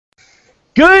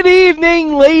Good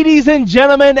evening, ladies and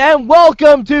gentlemen, and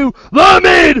welcome to the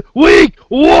Midweek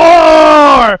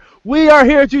War! We are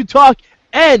here to talk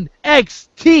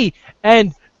NXT,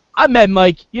 and I'm Mad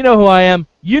Mike. You know who I am.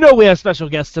 You know we have special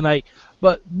guests tonight.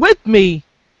 But with me,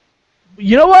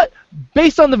 you know what?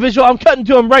 Based on the visual, I'm cutting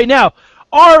to him right now.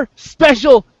 Our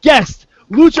special guest,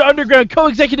 Lucha Underground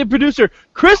co-executive producer,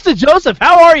 Krista Joseph.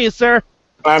 How are you, sir?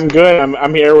 I'm good.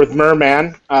 I'm here with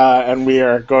Merman, and we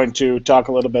are going to talk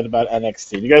a little bit about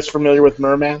NXT. You guys familiar with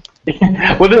Merman?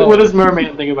 What does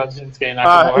Merman think about Shinsuke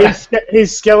Nakamura?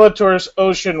 He's Skeletor's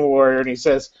Ocean Warrior, and he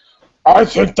says, "I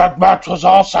think that match was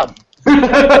awesome."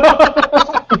 That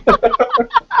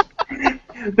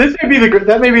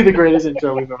may be the greatest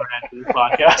intro we've ever had to this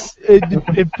podcast.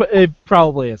 It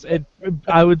probably is.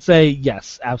 I would say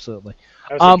yes, absolutely.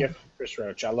 That was a gift from Chris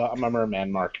Roach. I'm a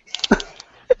Merman, Mark.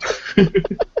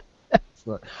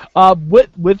 Excellent.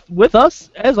 With us,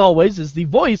 as always, is the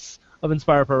voice of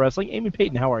Inspire Pro Wrestling, Amy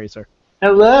Payton. How are you, sir?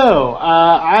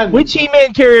 Hello. Which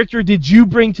He-Man character did you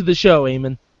bring to the show,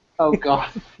 Eamon? Oh, God.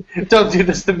 Don't do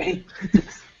this to me.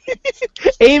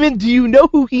 Eamon, do you know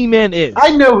who He-Man is?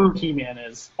 I know who He-Man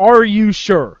is. Are you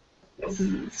sure?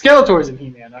 Skeletor's in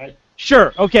He-Man, right?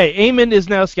 Sure. Okay, Eamon is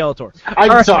now Skeletor.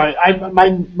 I'm sorry. I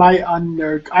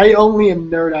only am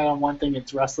nerd out on one thing.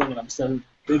 It's wrestling, and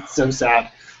it's so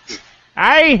sad.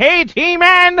 I hate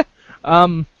He-Man! All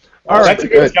right. That's a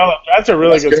good Skeletor. That's a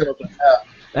really good Skeletor.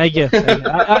 Thank you.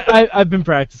 I've been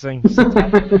practicing since I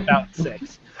was about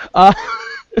 6.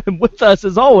 With us,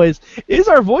 as always, is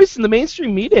our voice in the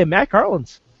mainstream media, Matt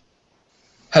Carlins.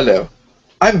 Hello.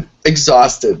 I'm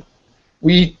exhausted.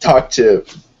 We talked to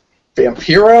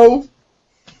Vampiro,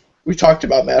 we talked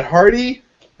about Matt Hardy,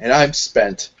 and I'm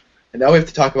spent. And now we have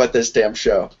to talk about this damn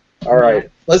show. All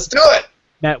right, let's do it!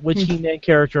 Matt, which He-Man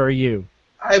character are you?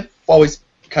 I've always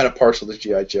kind of partial to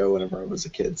G.I. Joe whenever I was a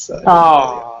kid. So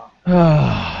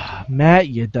Matt,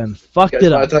 you done fucked it up. You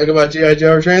guys want to talk about G.I.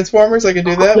 Joe or Transformers? I can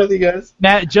do that with you guys.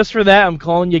 Matt, just for that, I'm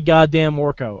calling you goddamn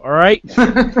Orko, alright?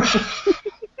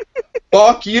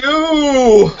 Fuck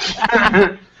you!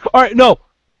 Alright, no.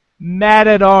 Matt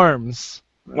at Arms.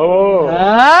 Oh.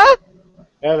 Huh?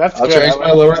 Yeah, that's I'll good. change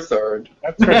my lower third.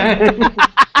 That's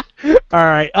good.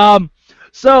 Alright,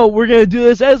 so we're going to do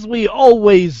this as we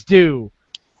always do.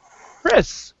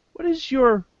 Chris, what is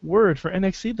your word for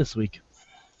NXT this week?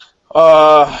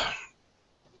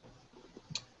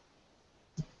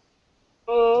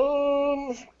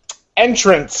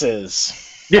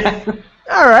 Entrances. Yeah.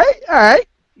 Alright.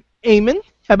 Eamon,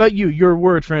 how about you? Your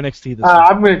word for NXT this week?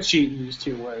 I'm going to cheat and use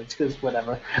 2 words, because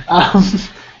whatever.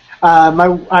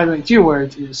 My 2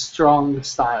 words is strong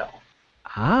style.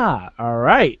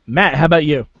 Alright. Matt, how about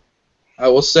you? I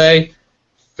will say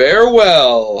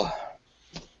farewell.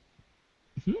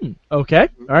 Okay.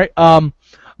 Alright.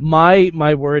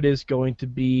 My word is going to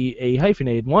be a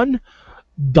hyphenated one.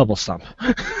 Double stump.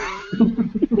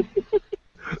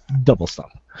 Double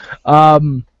stump.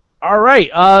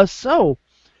 Alright, so,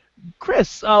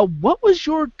 Chris, what was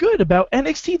your good about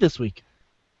NXT this week?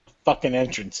 Fucking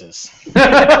entrances.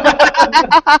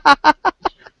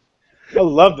 I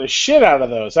love the shit out of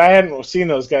those. I hadn't seen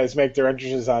those guys make their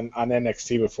entrances on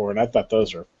NXT before, and I thought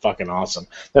those were fucking awesome.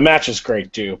 The match is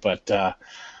great too, but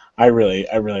I really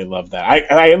love that.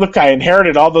 I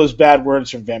inherited all those bad words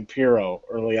from Vampiro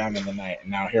early on in the night, and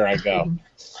now here I go.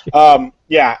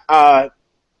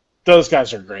 Those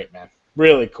guys are great, man.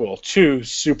 Really cool. 2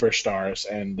 superstars,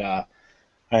 and I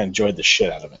enjoyed the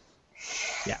shit out of it.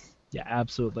 Yeah,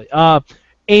 absolutely.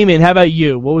 Eamon, how about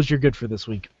you? What was your good for this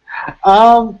week?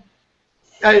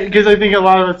 Because I think a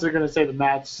lot of us are going to say the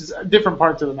match, different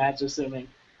parts of the match, assuming.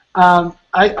 I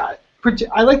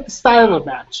like the style of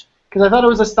the match, because I thought it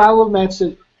was a style of match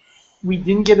that we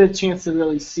didn't get a chance to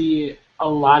really see a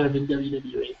lot of in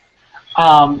WWE.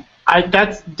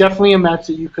 That's definitely a match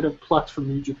that you could have plucked from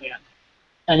New Japan,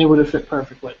 and it would have fit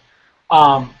perfectly.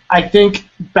 I think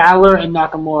Balor and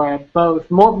Nakamura both,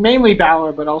 mainly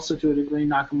Balor, but also to a degree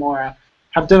Nakamura,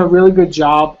 have done a really good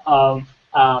job of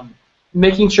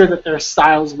making sure that their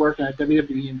styles work in a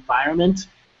WWE environment,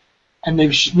 and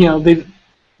they've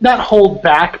not hold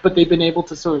back, but they've been able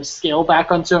to sort of scale back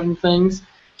on certain things.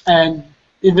 And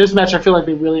in this match, I feel like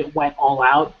they really went all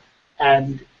out,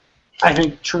 and I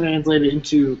think translated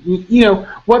into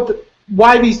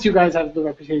why these 2 guys have the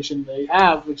reputation they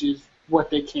have, which is what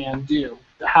they can do,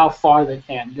 how far they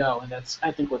can go, and that's,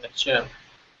 I think, what they showed.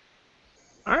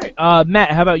 All right,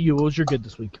 Matt, how about you? What was your good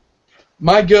this week?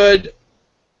 My good,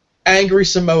 Angry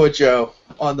Samoa Joe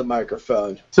on the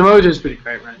microphone. Samoa Joe's pretty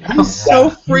great right now. He's so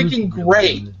freaking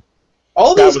great.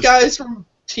 All these guys from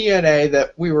TNA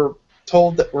that we were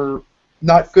told that were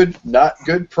not good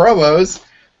promos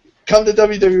come to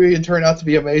WWE and turn out to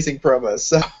be amazing promos.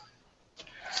 So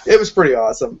it was pretty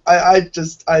awesome. I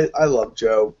love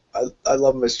Joe. I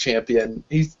love him as champion.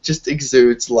 He just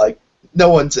exudes like no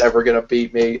one's ever gonna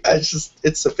beat me.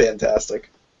 It's so fantastic.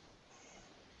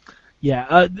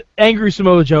 Yeah, Angry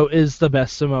Samoa Joe is the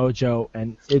best Samoa Joe,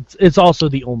 and it's also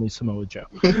the only Samoa Joe.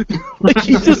 Like,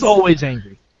 he's just always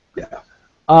angry. Yeah.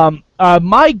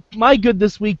 My good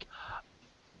this week,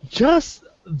 just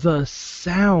the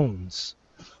sounds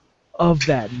of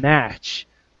that match,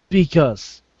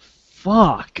 because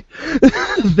fuck,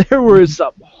 there were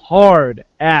some hard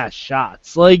ass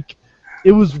shots. Like,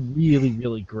 it was really,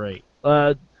 really great.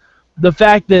 The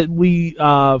fact that we,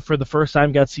 for the first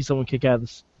time, got to see someone kick out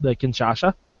of the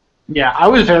Kinshasa. Yeah, I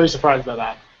was very surprised by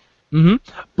that. Mm-hmm.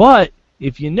 But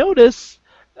if you notice,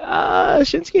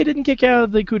 Shinsuke didn't kick out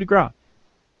of the coup de grace.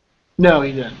 No,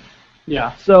 he didn't.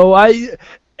 Yeah. So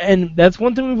and that's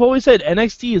one thing we've always said.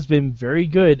 NXT has been very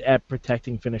good at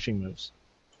protecting finishing moves.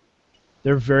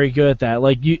 They're very good at that.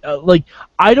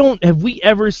 Have we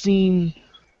ever seen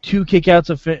two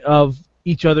kickouts of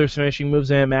each other's finishing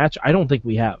moves in a match? I don't think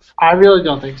we have. I really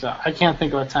don't think so. I can't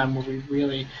think of a time where we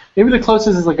really... Maybe the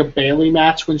closest is like a Bayley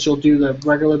match when she'll do the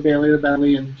regular Bayley to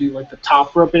belly and do like the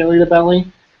top rope Bayley to belly.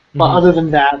 But other than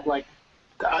that, like,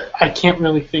 I can't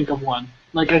really think of one.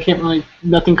 Like,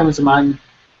 nothing comes to mind.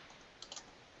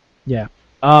 Yeah.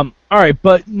 All right,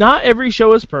 but not every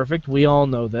show is perfect. We all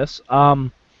know this.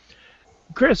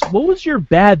 Chris, what was your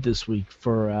bad this week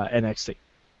for NXT?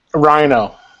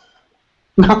 Rhino.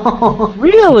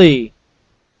 Really?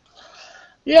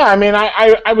 Yeah, I mean,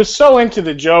 I was so into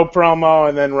the Joe promo,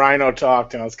 and then Rhino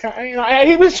talked, and I was kind of,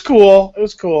 it was cool. It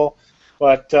was cool,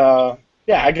 but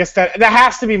yeah, I guess that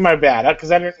has to be my bad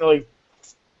because I didn't really,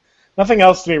 nothing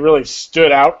else to me really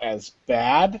stood out as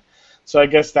bad, so I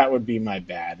guess that would be my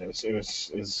bad. It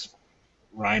was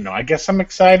Rhino. I guess I'm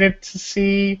excited to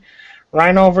see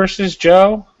Rhino versus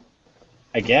Joe,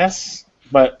 I guess,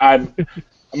 but I'm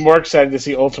more excited to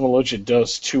see Ultima Lucha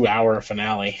Dos 2-hour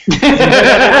finale.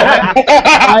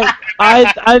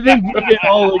 I think we can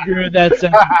all agree with that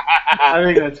sentence. I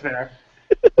think that's fair.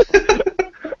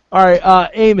 All right,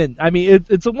 Eamon. I mean,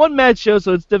 it's a one-match show,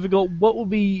 so it's difficult. What will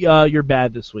be your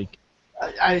bad this week?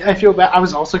 I feel bad. I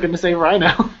was also going to say Rhino.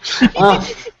 No,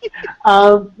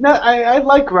 I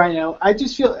like Rhino. I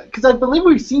just feel... Because I believe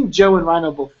we've seen Joe and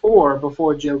Rhino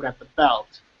before Joe got the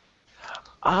belt.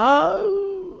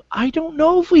 I don't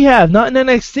know if we have. Not in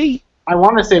NXT. I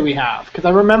want to say we have, because I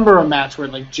remember a match where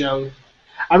like Joe...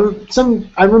 I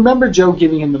remember Joe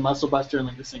giving him the muscle buster in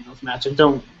like the singles match. I'd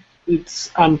have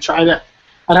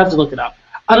to look it up.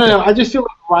 I don't know. I just feel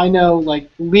like Rhino, like,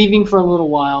 leaving for a little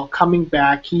while, coming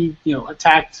back. He,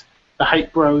 attacked the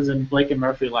Hype Bros and Blake and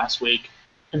Murphy last week,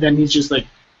 and then he's just like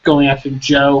going after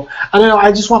Joe. I don't know.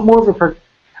 I just want more of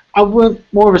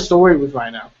a story with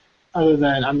Rhino, other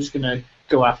than I'm just gonna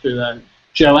go after the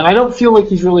Joe. And I don't feel like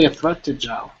he's really a threat to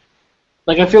Joe.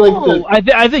 Like, I feel like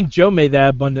I think Joe made that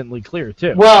abundantly clear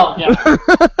too. Well, yeah.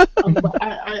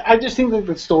 I just think that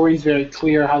the story's very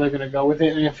clear how they're going to go with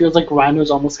it, and it feels like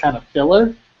Rhino's almost kind of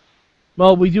filler.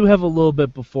 Well, we do have a little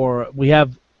bit before. We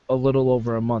have a little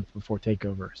over a month before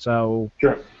TakeOver. So.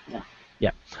 Sure.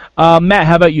 Yeah. Matt,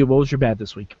 how about you? What was your bad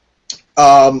this week?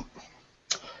 I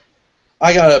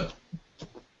gotta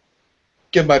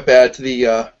give my bad to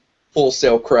the Full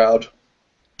Sail crowd.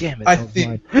 Damn it! I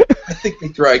think they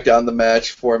dragged down the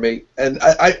match for me, and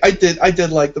I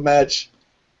did like the match,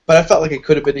 but I felt like it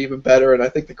could have been even better, and I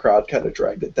think the crowd kind of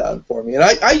dragged it down for me. And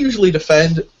I usually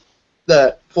defend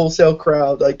that Full Sail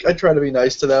crowd. Like, I try to be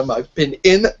nice to them. I've been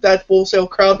in that Full Sail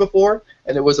crowd before,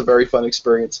 and it was a very fun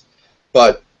experience.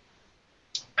 But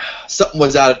something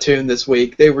was out of tune this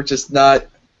week. They were just not.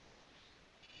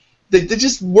 They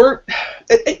just weren't.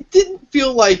 It didn't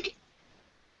feel like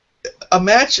a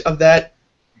match of that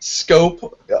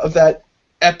scope, of that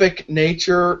epic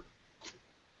nature,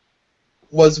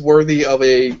 was worthy of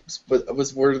a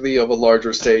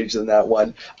larger stage than that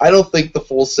one. I don't think the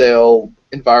Full Sail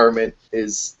environment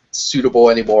is suitable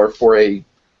anymore for a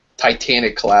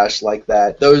Titanic clash like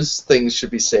that. Those things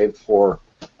should be saved for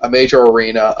a major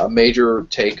arena, a major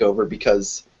takeover,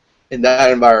 because in that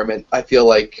environment, I just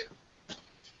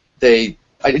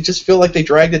feel like they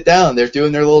dragged it down. They're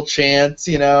doing their little chants,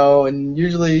 and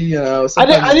usually,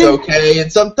 sometimes it's okay,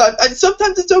 and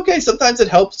sometimes it's okay. Sometimes it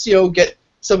helps, get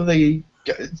some of the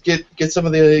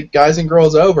guys and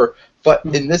girls over. But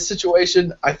in this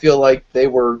situation, I feel like they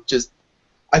were just.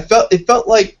 It felt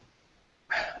like,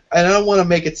 and I don't want to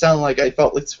make it sound like I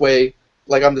felt this way,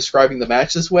 like I'm describing the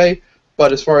match this way.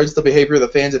 But as far as the behavior of the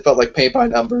fans, it felt like paint by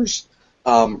numbers.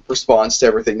 response to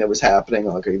everything that was happening.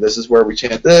 Okay, this is where we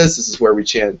chant this is where we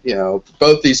chant,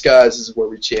 both these guys, this is where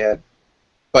we chant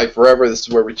Fight Forever, this is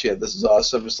where we chant this is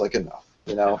awesome. Just like, enough,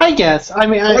 I guess. I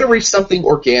mean, I want to reach something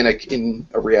organic in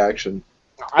a reaction.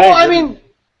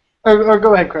 Or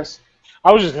go ahead, Chris.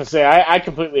 I was just going to say, I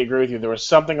completely agree with you. There was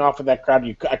something off with that crowd.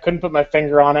 I couldn't put my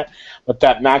finger on it, but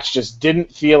that match just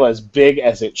didn't feel as big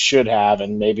as it should have,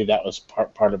 and maybe that was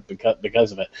part of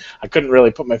because of it. I couldn't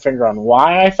really put my finger on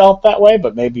why I felt that way,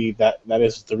 but maybe that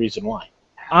is the reason why.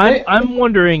 I'm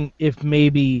wondering if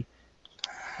maybe,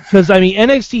 because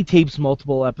NXT tapes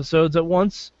multiple episodes at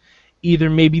once. Either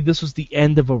maybe this was the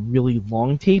end of a really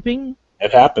long taping,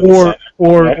 it happens,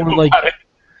 or like.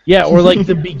 Yeah, or like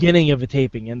the beginning of a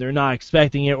taping, and they're not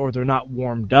expecting it, or they're not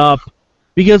warmed up.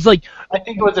 Because, I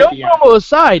think it was Joe promo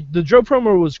aside, the Joe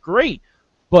promo was great,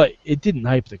 but it didn't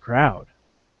hype the crowd.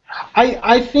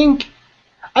 I think,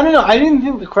 I don't know, I didn't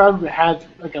think the crowd had,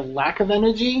 a lack of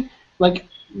energy.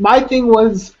 My thing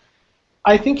was,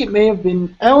 I think it may have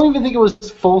been, I don't even think it was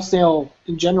Full Sail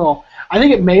in general. I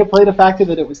think it may have played a factor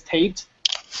that it was taped.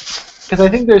 Because I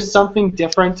think there's something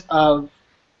different of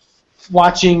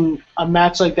watching a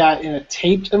match like that in a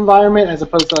taped environment as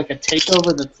opposed to a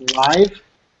takeover that's live.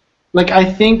 I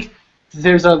think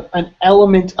there's an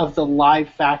element of the live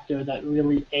factor that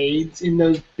really aids in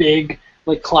those big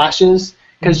clashes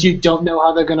because you don't know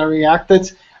how they're going to react.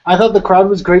 I thought the crowd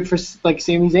was great for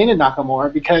Sami Zayn and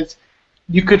Nakamura because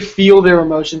you could feel their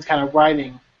emotions kind of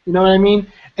riding. You know what I mean?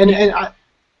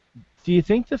 Do you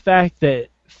think the fact that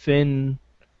Finn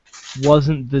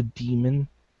wasn't the demon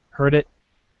hurt it?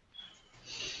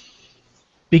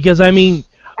 Because I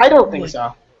don't think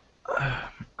so.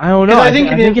 I don't know. I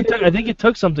think it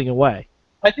took something away.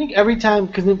 I think every time,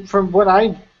 because from what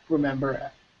I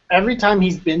remember, every time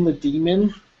he's been the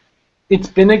demon, it's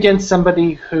been against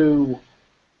somebody who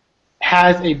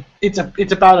has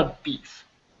it's about a beef.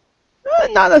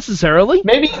 Not necessarily.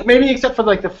 Maybe except for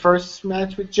the first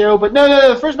match with Joe, but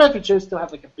no, the first match with Joe still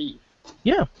had a beef.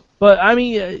 Yeah, but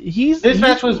this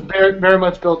match was very, very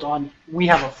much built on we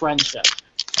have a friendship.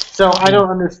 So I don't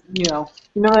understand, you know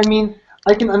what I mean?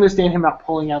 I can understand him not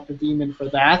pulling out the demon for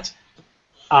that.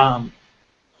 But,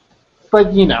 I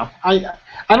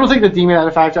don't think the demon had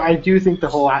a factor. I do think the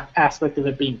whole aspect of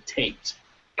it being taped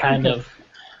kind of.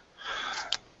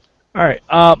 All right.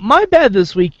 My bad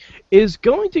this week is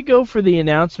going to go for the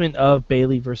announcement of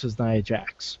Bayley versus Nia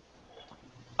Jax.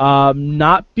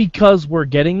 Not because we're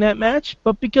getting that match,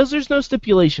 but because there's no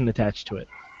stipulation attached to it.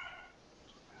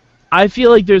 I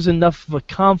feel like there's enough of a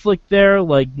conflict there,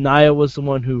 Nia was the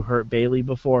one who hurt Bayley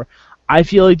before. I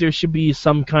feel like there should be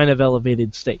some kind of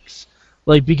elevated stakes.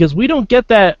 Because we don't get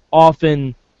that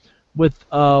often with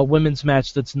a women's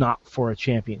match that's not for a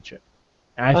championship.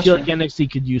 And I feel like NXT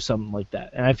could use something like that.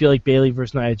 And I feel like Bayley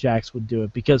versus Nia Jax would do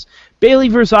it. Because Bayley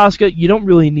versus Asuka, you don't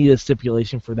really need a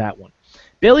stipulation for that one.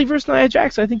 Bayley versus Nia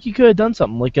Jax, I think you could have done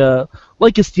something like a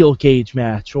steel cage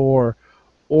match or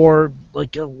a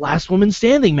last woman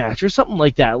standing match or something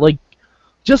like that.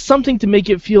 Just something to make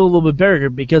it feel a little bit better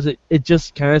because it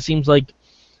just kind of seems like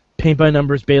paint by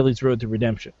numbers Bayley's road to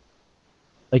redemption.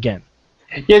 Again.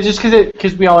 Yeah, just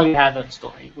because we already had that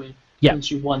story when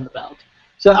she won the belt.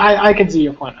 So I can see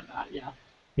your point on that, yeah.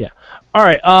 Yeah. All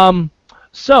right.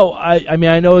 So, I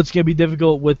know it's going to be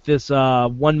difficult with this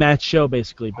one-match show,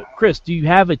 basically, but Chris, do you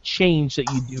have a change that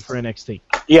you do for NXT?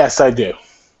 Yes, I do.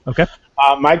 Okay.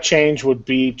 My change would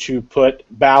be to put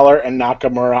Balor and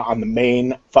Nakamura on the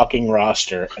main fucking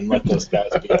roster and let those guys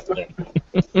be up there.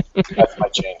 That's my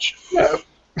change.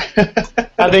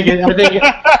 I think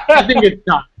it's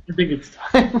done. I think it's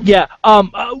done. Yeah.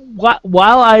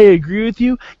 While I agree with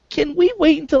you, can we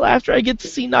wait until after I get to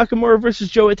see Nakamura versus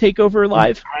Joe at TakeOver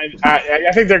Live?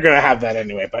 I think they're going to have that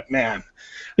anyway, but man,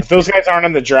 if those guys aren't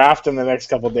in the draft in the next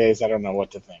couple of days, I don't know what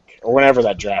to think. Or whenever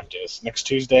that draft is. Next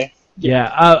Tuesday?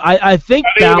 Yeah, I think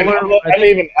Balor... Are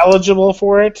they even eligible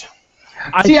for it?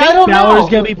 I think Balor's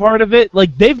going to be part of it.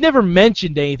 They've never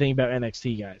mentioned anything about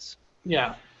NXT, guys.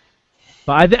 Yeah.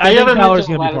 But I think Balor's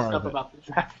going to be part of it. About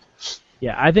the draft.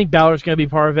 Yeah, I think Balor's going to be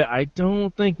part of it. I don't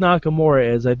think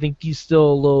Nakamura is. I think he's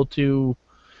still a little too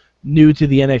new to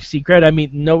the NXT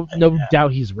cred. No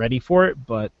doubt he's ready for it,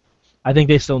 but I think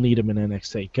they still need him in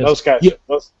NXT.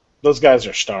 Those guys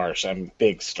are stars.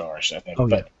 Big stars, I think. Oh,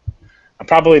 but I'm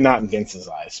probably not in Vince's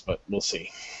eyes, but we'll see.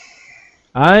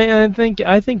 I think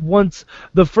once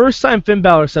the first time Finn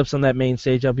Balor steps on that main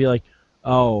stage, I'll be like,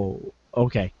 oh,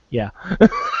 okay, yeah.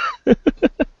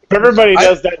 If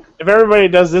everybody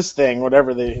does this thing,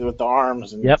 whatever with the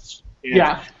arms, and yep.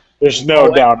 Yeah. there's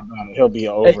no doubt about it. He'll be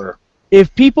over.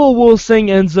 if people will sing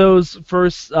Enzo's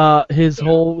first, his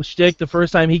whole shtick the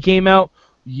first time he came out,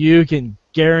 you can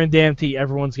guarantee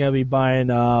everyone's gonna be buying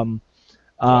Balor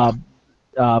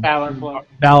Club.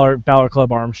 Balor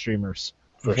Club arm streamers.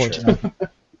 For sure.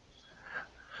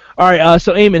 All right,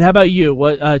 so Eamon, how about you?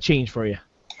 What changed for you?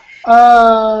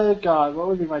 God, what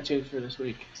would be my change for this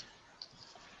week?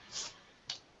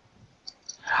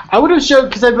 I would have showed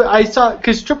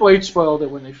because Triple H spoiled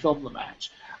it when they filmed the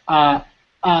match.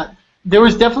 There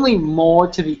was definitely more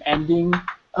to the ending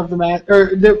of the match,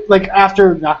 like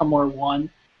after Nakamura won,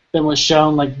 than was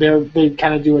shown. Like they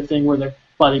kind of do a thing where they're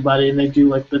buddy and they do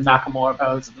like the Nakamura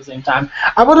pose at the same time.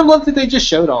 I would have loved if they just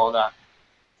showed all of that.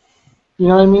 You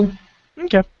know what I mean?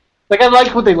 Okay. Like I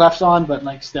like what they left on, but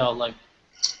like still like.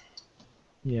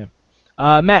 Yeah.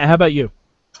 Matt, how about you?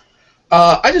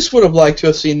 I just would have liked to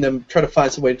have seen them try to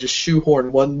find some way to just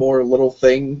shoehorn one more little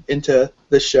thing into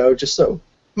this show,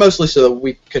 mostly so that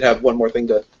we could have one more thing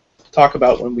to talk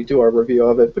about when we do our review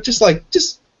of it. But just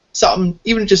something,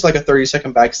 even just like a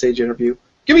 30-second backstage interview.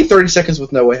 Give me 30 seconds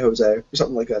with No Way Jose or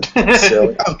something like that.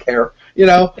 Silly. I don't care.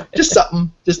 Just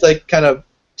something, just like kind of,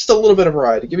 just a little bit of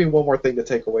variety. Give me one more thing to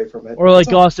take away from it. Or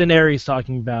like Austin Aries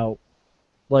talking about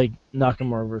like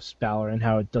Nakamura versus Balor and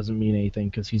how it doesn't mean anything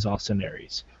because he's Austin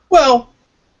Aries. Well,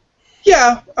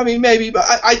 yeah, I mean maybe, but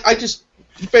I just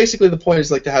basically the point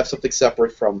is like to have something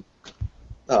separate from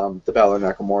the Balor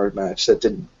Nakamura match that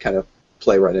didn't kind of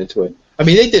play right into it. I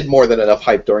mean, they did more than enough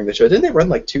hype during the show. Didn't they run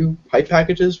like 2 hype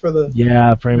packages for the?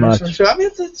 Yeah, pretty much. Show? I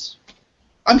mean,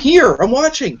 I'm here. I'm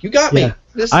watching. You got me.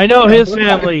 Yeah. I know his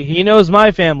family. He knows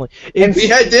my family. And we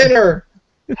had dinner.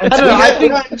 I don't know.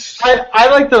 I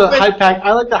like the hype pack.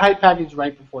 I like the hype package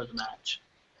right before the match.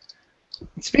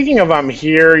 Speaking of I'm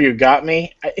here, you got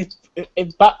me. Did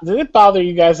it bother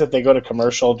you guys that they go to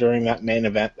commercial during that main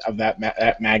event of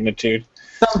that magnitude?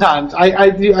 Sometimes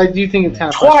I do think it's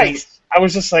kind of twice. I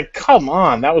was just like, come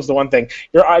on. That was the one thing.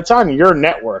 It's on your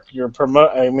network.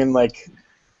 I mean, like,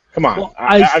 come on. Well,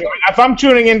 if I'm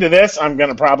tuning into this, I'm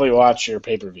gonna probably watch your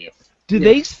pay-per-view. Do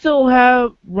they still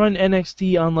run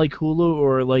NXT on like Hulu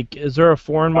or like is there a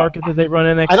foreign market that they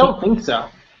run NXT? I don't think so.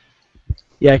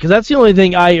 Yeah, because that's the only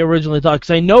thing I originally thought.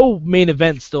 Because I know Main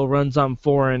Event still runs on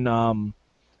foreign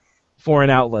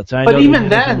outlets. But even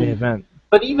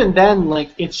then,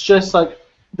 like it's just like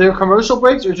their commercial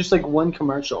breaks are just like one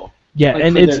commercial. Yeah, like,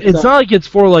 and it's not like it's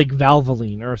for like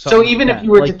Valvoline or something. So even if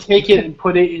you were to take it and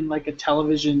put it in like a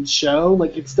television show,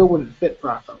 like it still wouldn't fit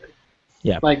properly.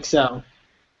 Yeah. Like so.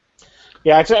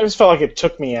 Yeah, I just felt like it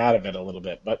took me out of it a little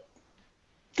bit, but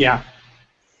yeah.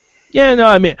 Yeah, no,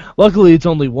 I mean, luckily it's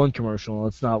only one commercial.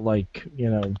 It's not like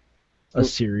a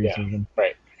series of them.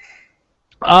 Right.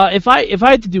 If I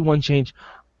had to do one change,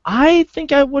 I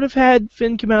think I would have had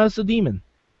Finn come out as the Demon.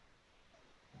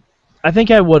 I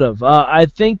think I would have. I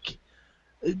think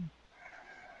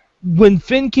when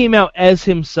Finn came out as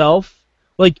himself,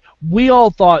 like we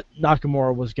all thought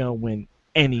Nakamura was gonna win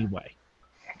anyway,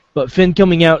 but Finn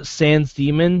coming out sans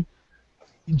Demon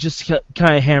just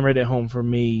kind of hammered it home for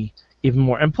me even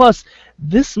more. And plus,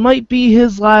 this might be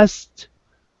his last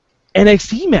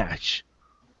NXT match.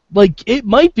 Like, it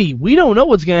might be. We don't know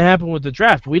what's going to happen with the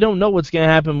draft. We don't know what's going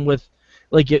to happen with,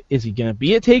 like, is he going to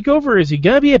be at TakeOver? Is he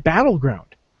going to be at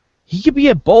Battleground? He could be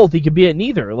at both. He could be at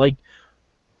neither. Like,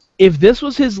 if this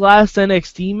was his last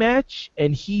NXT match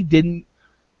and he didn't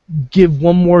give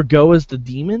one more go as the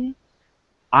Demon,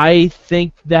 I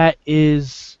think that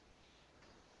is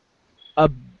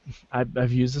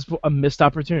I've used this a missed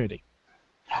opportunity.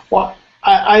 Well,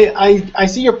 I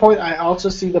see your point. I also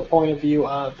see the point of view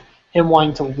of him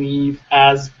wanting to leave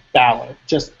as Balor,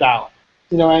 just Balor.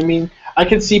 You know what I mean? I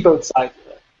can see both sides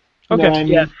of it. You know what I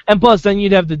mean? Yeah. And plus, then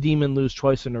you'd have the Demon lose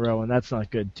twice in a row, and that's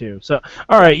not good, too. So,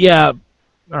 all right, yeah.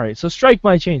 All right, so strike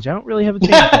my change. I don't really have a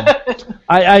change.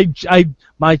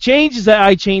 My change is that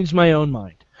I changed my own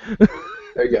mind.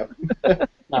 There you go. That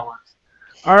works.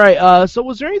 All right, so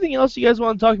was there anything else you guys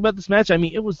want to talk about this match? I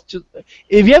mean, it was just...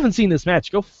 If you haven't seen this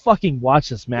match, go fucking watch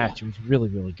this match. It was really,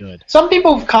 really good. Some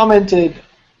people have commented,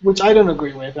 which I don't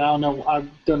agree with. I don't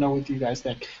know what you guys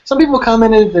think. Some people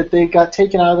commented that they got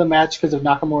taken out of the match because of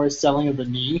Nakamura's selling of the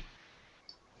knee.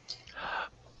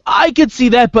 I could see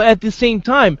that, but at the same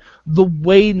time, the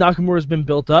way Nakamura's been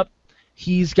built up,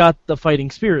 he's got the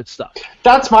fighting spirit stuff.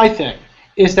 That's my thing,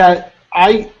 is that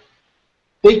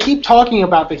they keep talking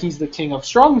about that he's the king of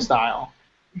strong style,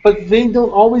 but they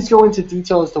don't always go into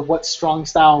detail as to what strong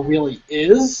style really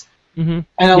is. Mm-hmm.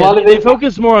 And a lot of they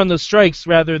focus more on the strikes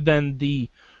rather than the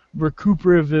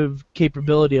recuperative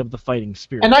capability of the fighting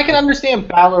spirit. And I can understand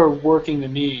Balor working the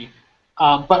knee,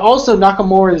 but also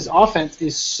Nakamura's offense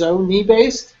is so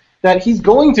knee-based that he's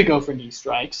going to go for knee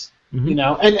strikes. You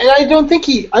know, and I don't think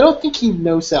he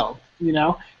no-sold, you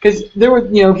know, because there were,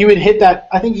 you know, he would hit that.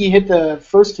 I think he hit the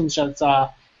first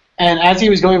Kinshasa, and as he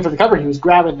was going for the cover, he was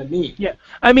grabbing the knee. Yeah,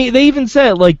 I mean, they even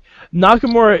said like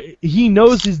Nakamura, he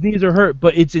knows his knees are hurt,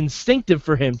 but it's instinctive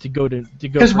for him to go.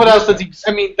 Because what else does he?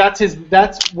 I mean, that's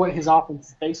what his offense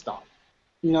is based on.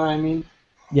 You know what I mean?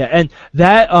 Yeah, and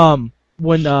that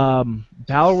when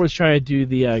Balor was trying to do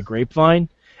the grapevine,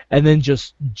 and then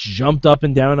just jumped up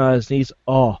and down on his knees.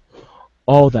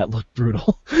 Oh, that looked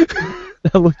brutal.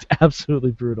 That looked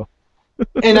absolutely brutal.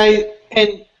 And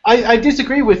I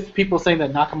disagree with people saying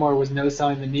that Nakamura was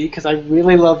no-selling the knee, because I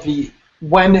really love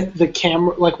when the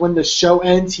camera, like when the show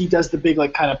ends, he does the big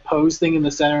like kind of pose thing in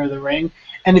the center of the ring.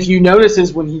 And if you notice,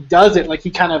 is when he does it, like he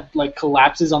kind of like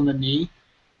collapses on the knee,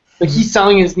 like he's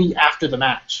selling his knee after the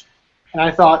match. And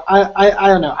I thought, I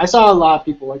don't know, I saw a lot of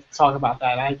people like talk about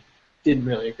that. I didn't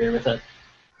really agree with it.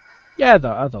 Yeah, I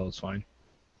thought it was fine.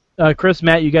 Chris,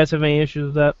 Matt, you guys have any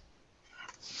issues with that?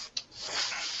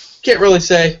 Can't really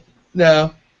say.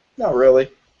 No, not really.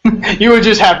 You were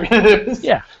just happy.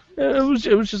 Yeah,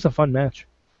 it was just a fun match.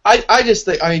 I just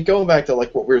think, I mean, going back to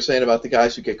like what we were saying about the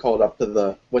guys who get called up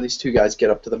to when these two guys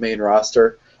get up to the main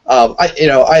roster,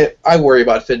 I worry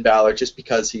about Finn Balor just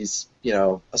because he's, you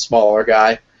know, a smaller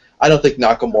guy. I don't think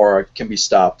Nakamura can be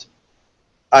stopped.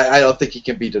 I don't think he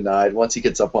can be denied once he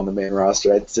gets up on the main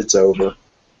roster. It's over.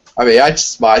 I mean,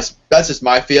 that's just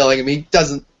my feeling. I mean, he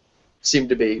doesn't seem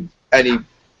to be any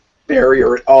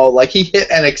barrier at all. Like, he hit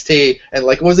NXT and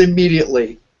like was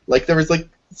immediately like there was like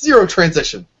zero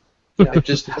transition. It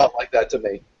just felt like that to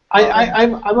me.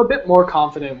 I'm a bit more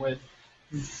confident with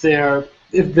their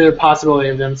possibility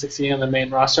of them succeeding on the main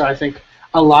roster. I think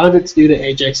a lot of it's due to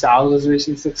AJ Styles'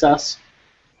 recent success.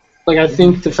 Like, I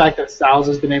think the fact that Styles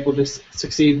has been able to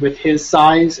succeed with his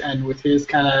size and with his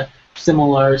kind of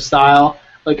similar style,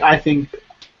 like, I think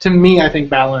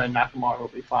Balor and Nakamura will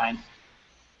be fine.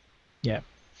 Yeah.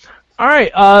 All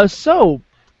right. So,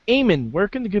 Eamon, where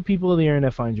can the good people of the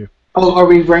internet find you? Oh, are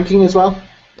we ranking as well?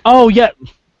 Oh, yeah.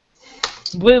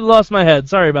 Completely lost my head.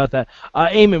 Sorry about that.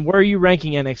 Eamon, where are you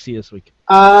ranking NXT this week?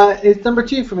 It's number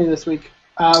 2 for me this week.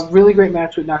 Really great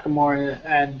match with Nakamura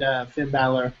and Finn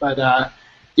Balor, but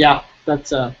yeah,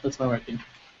 that's my ranking.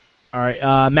 All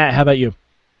right, Matt, how about you?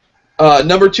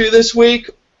 Number 2 this week.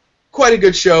 Quite a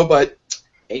good show, but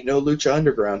ain't no Lucha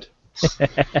Underground.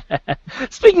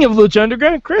 Speaking of Lucha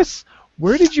Underground, Chris,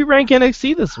 where did you rank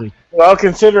NXT this week? Well,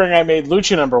 considering I made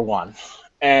Lucha number 1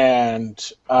 and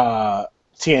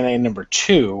TNA number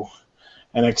 2,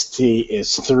 NXT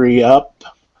is 3 up,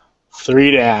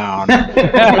 3 down.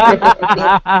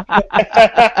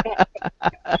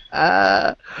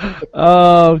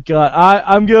 Oh God,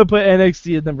 I'm gonna put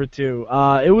NXT at number 2.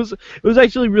 It was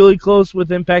actually really close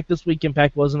with Impact this week.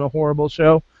 Impact wasn't a horrible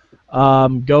show.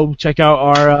 Go check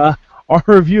out our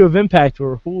review of Impact,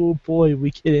 where oh boy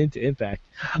we get into Impact.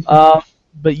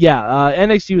 But yeah,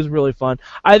 NXT was really fun.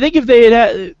 I think if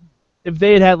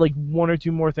they had like 1 or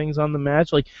 2 more things on the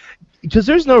match, like, because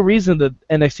there's no reason that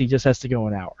NXT just has to go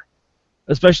an hour.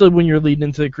 Especially when you're leading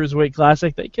into the Cruiserweight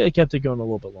Classic, they kept it going a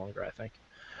little bit longer, I think.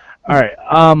 All right.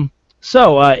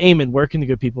 So, Eamon, where can the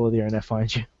good people of the internet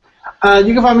find you?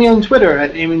 You can find me on Twitter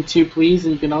at Eamon2Please,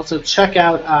 and you can also check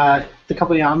out the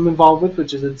company I'm involved with,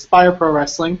 which is Inspire Pro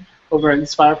Wrestling, over at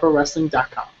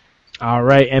InspireProWrestling.com. All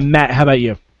right. And Matt, how about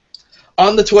you?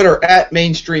 On the Twitter at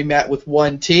Mainstream Matt with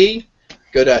 1T.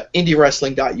 Go to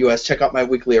IndieWrestling.us. Check out my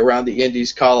weekly Around the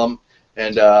Indies column,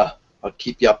 and I'll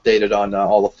keep you updated on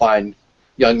all the fine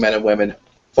young men and women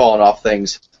falling off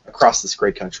things across this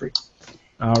great country.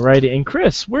 All right, and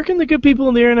Chris, where can the good people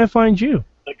on the internet find you?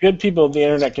 The good people of the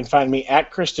internet can find me at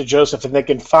Krista Joseph, and they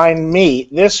can find me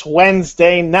this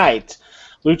Wednesday night,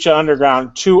 Lucha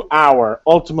Underground 2-hour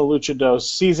Ultima Luchados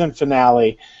season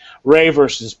finale, Rey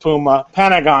versus Puma,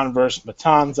 Pentagon versus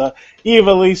Matanza,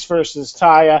 Ivelisse versus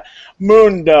Taya,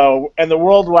 Mundo, and the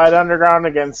Worldwide Underground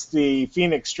against the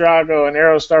Phoenix Drago and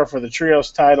Aerostar for the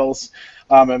Trios titles.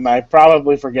 Am I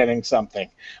probably forgetting something?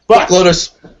 Black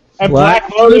Lotus. And Black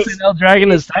Lotus. And El Dragon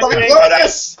is Black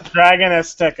Lotus. Dragon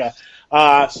Azteca.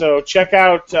 So check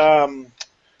out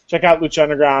Lucha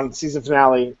Underground season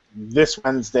finale this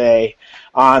Wednesday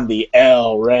on the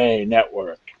El Rey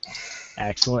Network.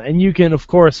 Excellent. And you can, of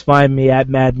course, find me at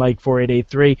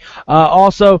MadMike4883.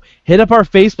 Also, hit up our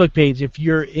Facebook page. If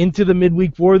you're into the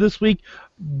Midweek War this week,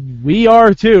 we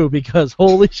are too, because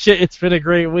holy shit, it's been a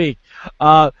great week.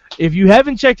 If you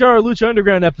haven't checked out our Lucha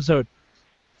Underground episode,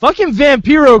 fucking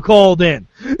Vampiro called in.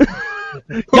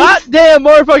 Goddamn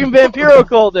motherfucking Vampiro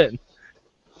called in.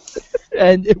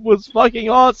 And it was fucking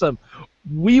awesome.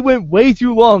 we went way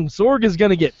too long. Sorg is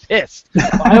gonna get pissed.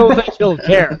 I don't think he'll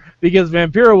care because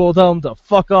Vampiro will tell him to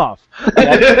fuck off.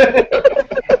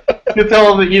 You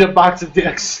tell him to eat a box of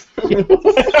dicks.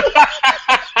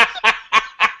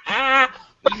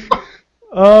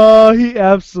 Oh, he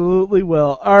absolutely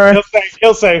will. All right.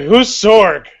 He'll say, "Who's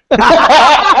Sorg?"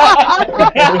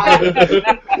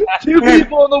 2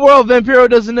 people in the world Vampiro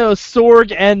doesn't know,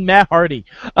 Sorg and Matt Hardy.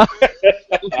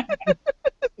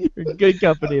 You're in good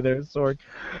company there, Sorg.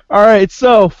 All right,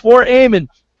 so for Eamon,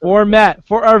 for Matt,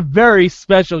 for our very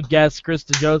special guest,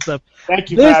 Krista Joseph.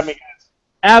 Thank you for having me, guys.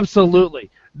 Absolutely.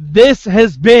 This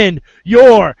has been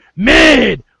your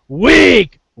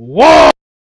Midweek War.